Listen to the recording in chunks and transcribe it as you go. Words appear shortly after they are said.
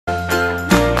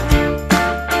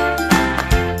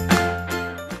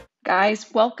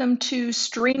Guys, welcome to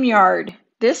Streamyard.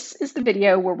 This is the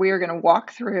video where we are going to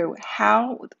walk through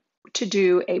how to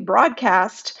do a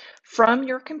broadcast from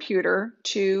your computer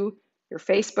to your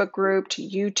Facebook group, to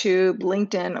YouTube,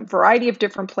 LinkedIn, a variety of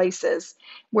different places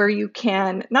where you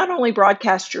can not only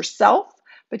broadcast yourself,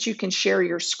 but you can share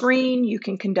your screen, you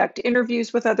can conduct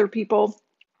interviews with other people.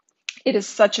 It is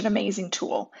such an amazing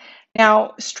tool.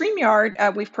 Now,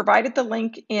 StreamYard, we've provided the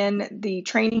link in the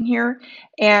training here,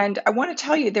 and I want to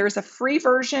tell you there's a free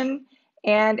version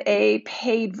and a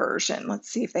paid version. Let's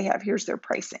see if they have, here's their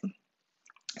pricing.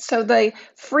 So the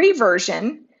free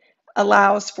version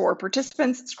allows for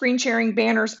participants, screen sharing,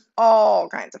 banners, all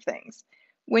kinds of things.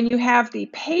 When you have the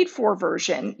paid for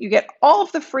version, you get all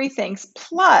of the free things,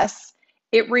 plus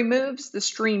it removes the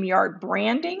StreamYard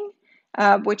branding,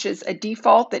 which is a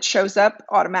default that shows up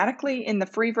automatically in the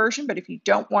free version. But if you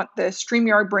don't want the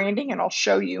StreamYard branding, and I'll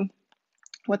show you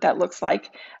what that looks like,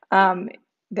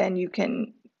 then you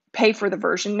can pay for the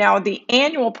version. Now, the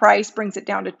annual price brings it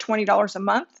down to $20 a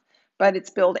month, but it's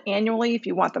billed annually. If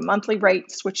you want the monthly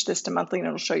rate, switch this to monthly and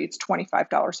it'll show you it's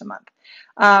 $25 a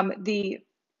month. The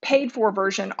paid for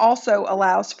version also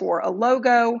allows for a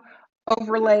logo,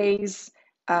 overlays,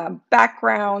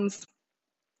 backgrounds,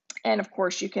 and of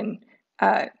course you can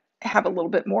have a little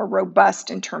bit more robust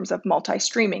in terms of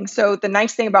multi-streaming. So the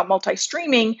nice thing about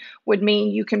multi-streaming would mean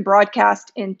you can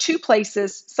broadcast in two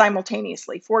places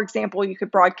simultaneously. For example, you could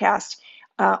broadcast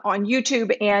on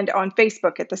YouTube and on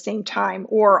Facebook at the same time,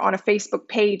 or on a Facebook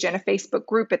page and a Facebook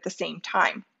group at the same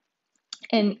time.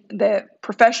 And the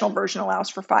professional version allows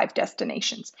for 5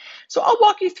 destinations. So I'll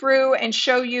walk you through and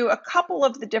show you a couple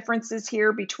of the differences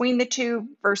here between the two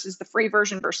versus the free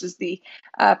version versus the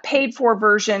paid for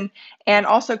version. And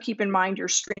also keep in mind your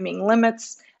streaming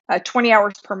limits, 20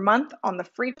 hours per month on the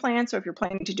free plan. So if you're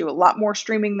planning to do a lot more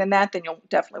streaming than that, then you'll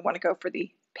definitely want to go for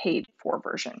the paid for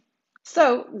version.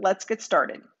 So let's get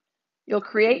started. You'll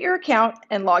create your account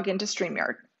and log into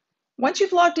StreamYard. Once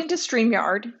you've logged into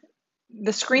StreamYard,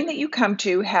 the screen that you come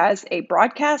to has a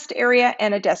broadcast area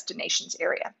and a destinations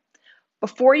area.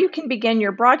 Before you can begin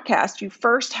your broadcast, you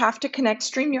first have to connect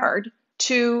StreamYard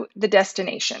to the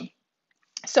destination.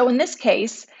 So in this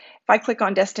case, if I click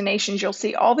on destinations, you'll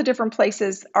see all the different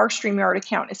places our StreamYard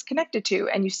account is connected to,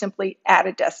 and you simply add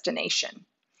a destination.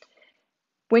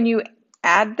 When you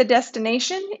add the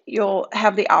destination, you'll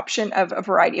have the option of a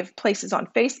variety of places on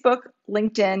Facebook,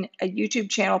 LinkedIn, a YouTube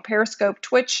channel, Periscope,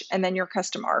 Twitch, and then your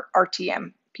custom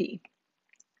RTMP.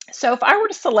 So if I were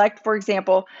to select, for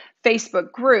example,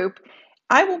 Facebook group,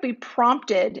 I will be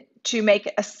prompted to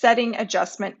make a setting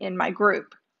adjustment in my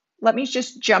group. Let me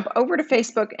just jump over to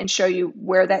Facebook and show you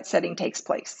where that setting takes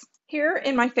place. Here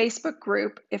in my Facebook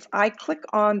group, if I click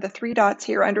on the 3 dots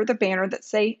here under the banner that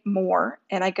say More,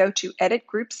 and I go to Edit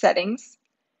Group Settings,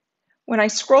 when I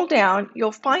scroll down,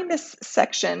 you'll find this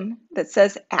section that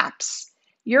says Apps.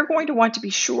 You're going to want to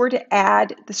be sure to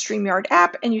add the StreamYard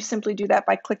app, and you simply do that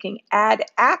by clicking Add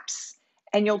Apps,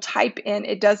 and you'll type in,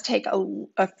 it does take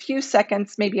a few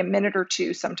seconds, maybe a minute or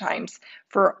two sometimes,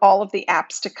 for all of the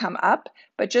apps to come up,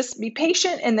 but just be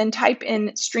patient and then type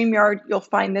in StreamYard, you'll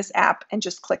find this app and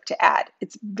just click to add.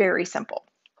 It's very simple.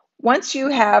 Once you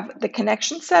have the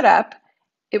connection set up,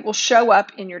 it will show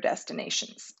up in your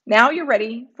destinations. Now you're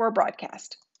ready for a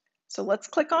broadcast. So let's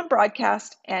click on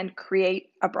Broadcast and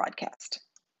create a broadcast.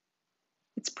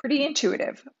 It's pretty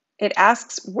intuitive. It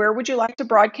asks, where would you like to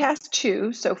broadcast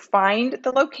to? So find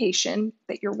the location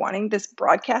that you're wanting this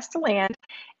broadcast to land,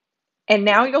 and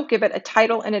now you'll give it a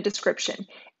title and a description.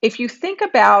 If you think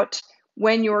about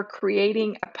when you're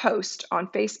creating a post on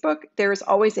Facebook, there is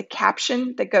always a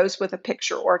caption that goes with a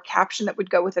picture or a caption that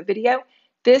would go with a video.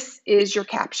 This is your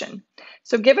caption.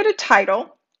 So give it a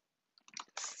title,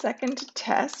 Second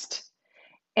Test,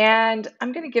 and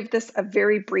I'm going to give this a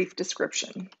very brief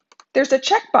description. There's a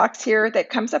checkbox here that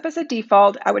comes up as a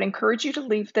default. I would encourage you to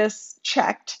leave this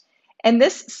checked. And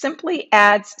this simply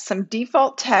adds some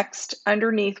default text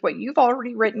underneath what you've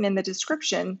already written in the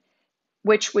description,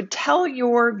 which would tell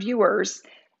your viewers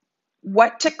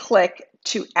what to click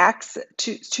to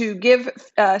give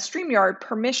StreamYard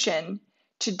permission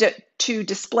to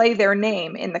display their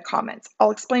name in the comments.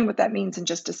 I'll explain what that means in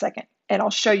just a second, and I'll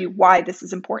show you why this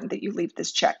is important that you leave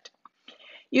this checked.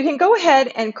 You can go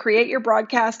ahead and create your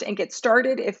broadcast and get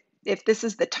started if this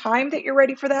is the time that you're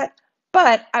ready for that.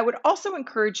 But I would also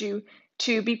encourage you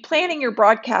to be planning your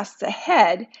broadcasts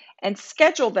ahead and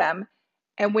schedule them.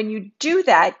 And when you do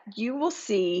that, you will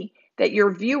see that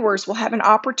your viewers will have an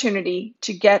opportunity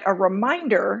to get a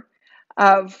reminder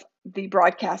of the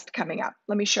broadcast coming up.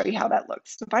 Let me show you how that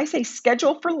looks. So if I say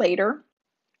schedule for later,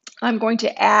 I'm going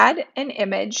to add an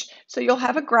image. So you'll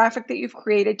have a graphic that you've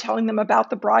created telling them about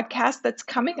the broadcast that's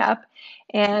coming up.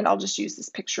 And I'll just use this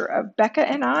picture of Becca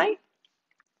and I.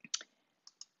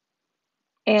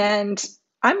 And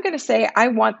I'm going to say I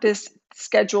want this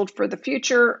scheduled for the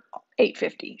future,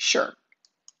 8:50, sure.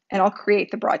 And I'll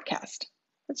create the broadcast.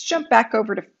 Let's jump back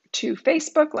over to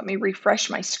Facebook. Let me refresh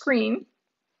my screen.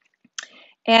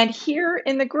 And here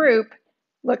in the group,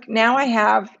 look, now I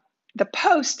have the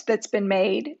post that's been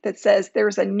made that says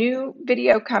there's a new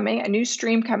video coming, a new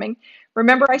stream coming.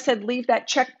 Remember I said leave that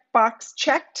checkbox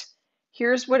checked?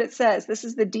 Here's what it says. This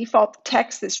is the default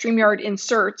text that StreamYard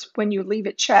inserts when you leave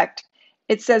it checked.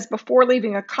 It says, before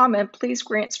leaving a comment, please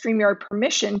grant StreamYard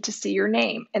permission to see your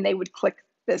name. And they would click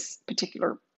this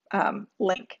particular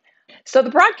link. So the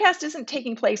broadcast isn't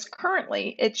taking place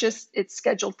currently, it's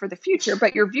scheduled for the future,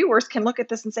 but your viewers can look at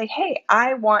this and say, hey,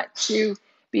 I want to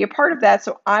be a part of that,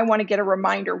 so I want to get a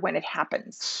reminder when it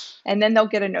happens. And then they'll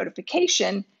get a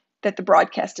notification that the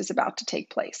broadcast is about to take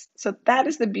place. So that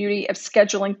is the beauty of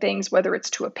scheduling things, whether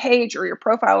it's to a page or your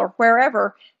profile or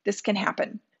wherever this can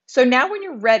happen. So now when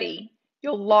you're ready,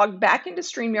 you'll log back into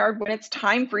StreamYard when it's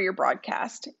time for your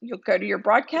broadcast. You'll go to your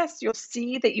broadcast, you'll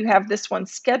see that you have this one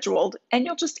scheduled, and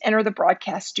you'll just enter the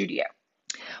broadcast studio.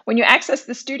 When you access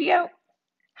the studio,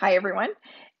 hi everyone,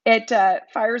 it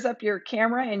fires up your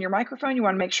camera and your microphone. You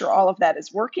want to make sure all of that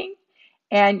is working,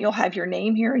 and you'll have your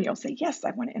name here, and you'll say, yes,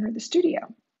 I want to enter the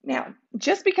studio. Now,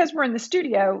 just because we're in the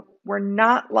studio, we're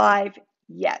not live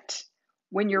yet.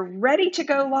 When you're ready to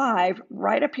go live,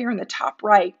 right up here in the top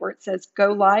right where it says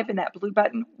go live in that blue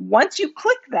button, once you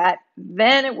click that,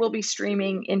 then it will be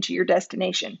streaming into your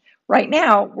destination. Right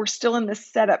now, we're still in the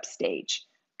setup stage,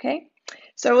 okay?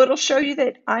 So it'll show you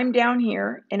that I'm down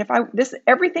here, and if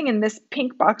everything in this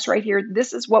pink box right here,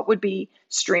 this is what would be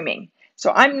streaming.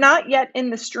 So I'm not yet in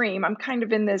the stream. I'm kind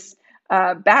of in this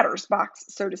batter's box,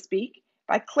 so to speak.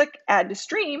 I click add to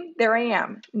stream, there I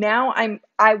am. Now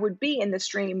I would be in the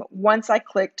stream once I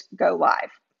clicked go live.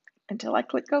 Until I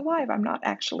click go live, I'm not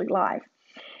actually live.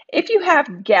 If you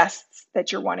have guests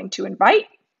that you're wanting to invite,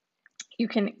 you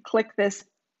can click this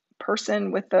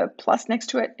person with the plus next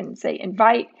to it and say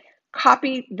invite,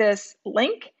 copy this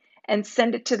link and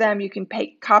send it to them. You can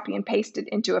copy and paste it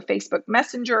into a Facebook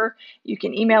Messenger. You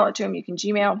can email it to them, you can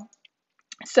Gmail.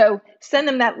 So send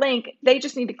them that link. They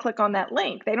just need to click on that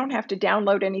link. They don't have to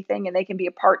download anything, and they can be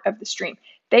a part of the stream.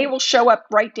 They will show up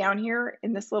right down here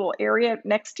in this little area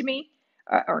next to me,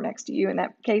 or next to you in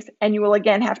that case, and you will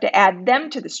again have to add them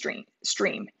to the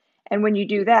stream. And when you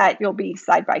do that, you'll be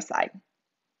side by side.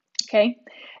 Okay.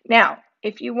 Now,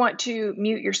 if you want to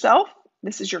mute yourself,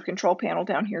 this is your control panel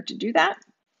down here to do that.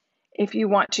 If you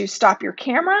want to stop your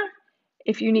camera,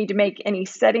 if you need to make any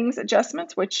settings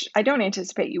adjustments, which I don't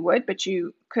anticipate you would, but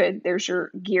you could, there's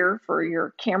your gear for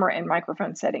your camera and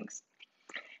microphone settings.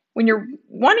 When you're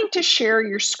wanting to share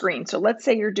your screen, so let's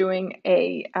say you're doing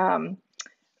a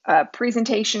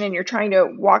presentation and you're trying to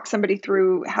walk somebody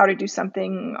through how to do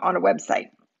something on a website,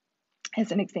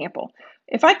 as an example.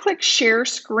 If I click share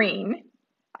screen,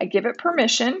 I give it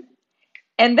permission,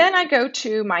 and then I go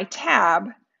to my tab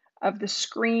of the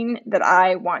screen that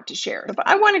I want to share. If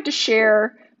I wanted to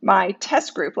share my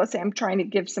test group, let's say I'm trying to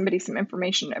give somebody some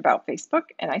information about Facebook,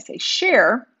 and I say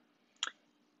share,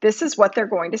 this is what they're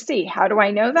going to see. How do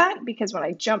I know that? Because when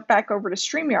I jump back over to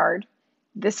StreamYard,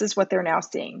 this is what they're now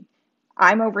seeing.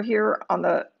 I'm over here on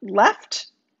the left,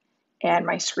 and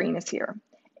my screen is here.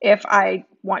 If I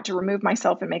want to remove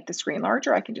myself and make the screen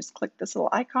larger, I can just click this little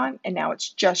icon, and now it's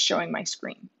just showing my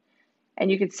screen. And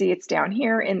you can see it's down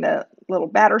here in the little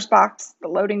batter's box, the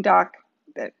loading dock,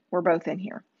 that we're both in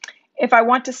here. If I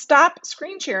want to stop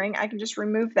screen sharing, I can just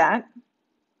remove that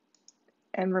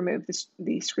and remove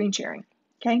the screen sharing.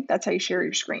 Okay, that's how you share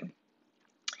your screen.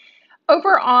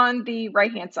 Over on the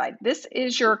right-hand side, this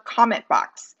is your comment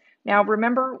box. Now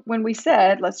remember when we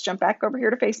said, let's jump back over here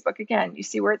to Facebook again. You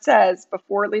see where it says,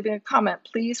 before leaving a comment,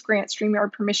 please grant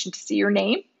StreamYard permission to see your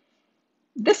name.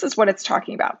 This is what it's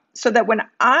talking about. So that when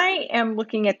I am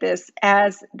looking at this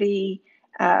as the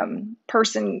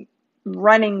person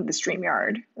running the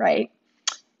StreamYard, right?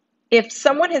 If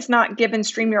someone has not given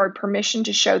StreamYard permission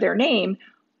to show their name,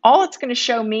 all it's going to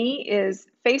show me is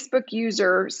Facebook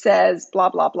user says blah,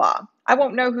 blah, blah. I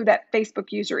won't know who that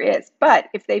Facebook user is, but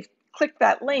if they've clicked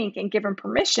that link and given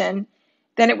permission,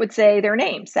 then it would say their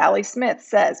name. Sally Smith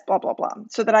says blah, blah, blah,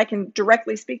 so that I can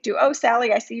directly speak to, oh,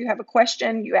 Sally, I see you have a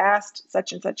question. You asked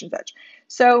such and such and such.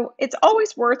 So it's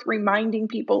always worth reminding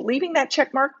people, leaving that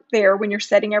check mark there when you're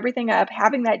setting everything up,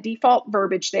 having that default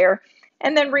verbiage there,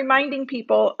 and then reminding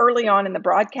people early on in the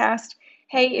broadcast,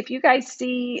 hey, if you guys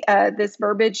see this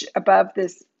verbiage above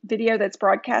this video that's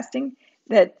broadcasting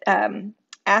that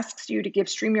asks you to give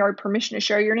StreamYard permission to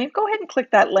share your name, go ahead and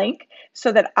click that link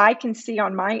so that I can see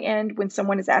on my end when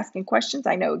someone is asking questions.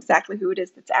 I know exactly who it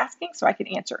is that's asking, so I can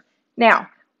answer. Now,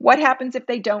 what happens if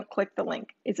they don't click the link?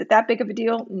 Is it that big of a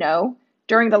deal? No.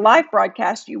 During the live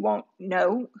broadcast, you won't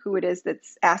know who it is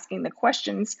that's asking the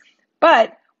questions.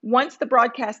 But once the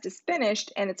broadcast is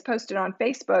finished and it's posted on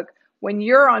Facebook, when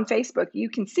you're on Facebook, you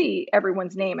can see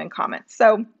everyone's name and comments.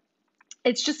 So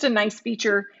it's just a nice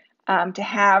feature to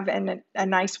have, and a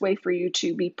nice way for you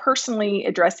to be personally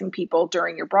addressing people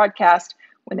during your broadcast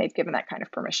when they've given that kind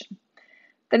of permission.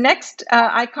 The next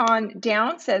icon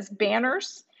down says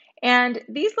banners. And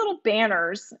these little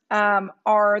banners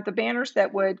are the banners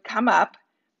that would come up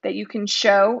that you can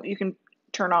show, you can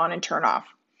turn on and turn off.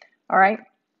 All right.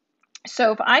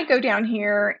 So if I go down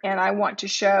here and I want to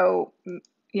show,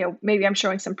 maybe I'm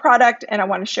showing some product and I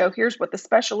want to show here's what the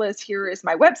special is, here is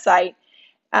my website.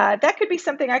 That could be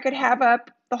something I could have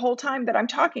up the whole time that I'm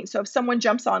talking. So if someone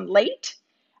jumps on late,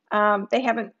 they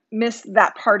haven't missed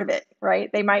that part of it,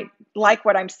 right? They might like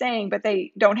what I'm saying, but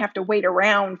they don't have to wait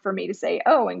around for me to say,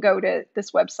 oh, and go to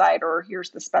this website, or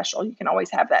here's the special. You can always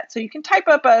have that. So you can type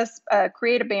up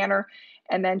create a banner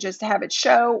and then just have it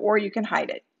show, or you can hide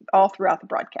it all throughout the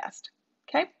broadcast.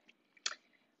 Okay.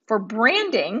 For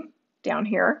branding down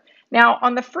here, now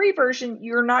on the free version,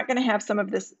 you're not going to have some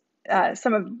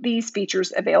of these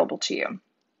features available to you.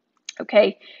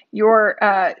 Okay.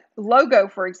 Your logo,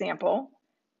 for example,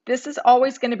 this is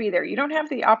always going to be there. You don't have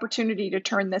the opportunity to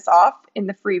turn this off in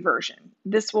the free version.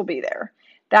 This will be there.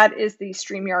 That is the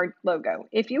StreamYard logo.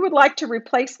 If you would like to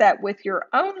replace that with your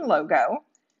own logo,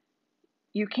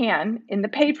 you can in the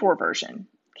paid for version.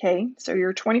 Okay, so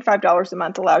your $25 a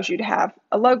month allows you to have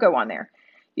a logo on there.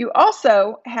 You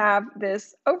also have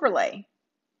this overlay,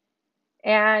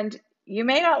 and you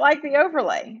may not like the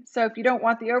overlay. So if you don't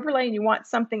want the overlay and you want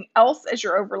something else as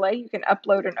your overlay, you can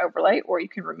upload an overlay or you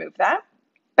can remove that.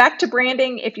 Back to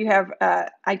branding, if you have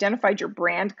identified your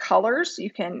brand colors, you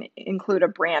can include a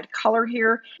brand color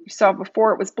here. You saw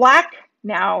before it was black,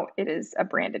 now it is a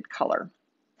branded color.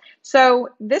 So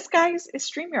this, guys, is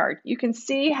StreamYard. You can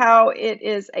see how it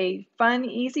is a fun,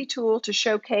 easy tool to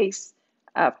showcase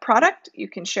product. You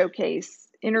can showcase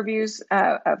interviews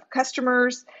of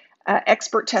customers,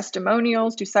 expert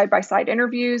testimonials, do side-by-side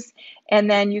interviews,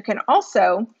 and then you can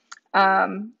also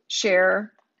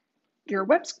share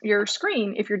your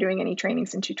screen if you're doing any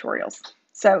trainings and tutorials.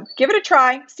 So give it a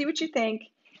try, see what you think,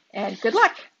 and good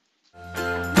luck.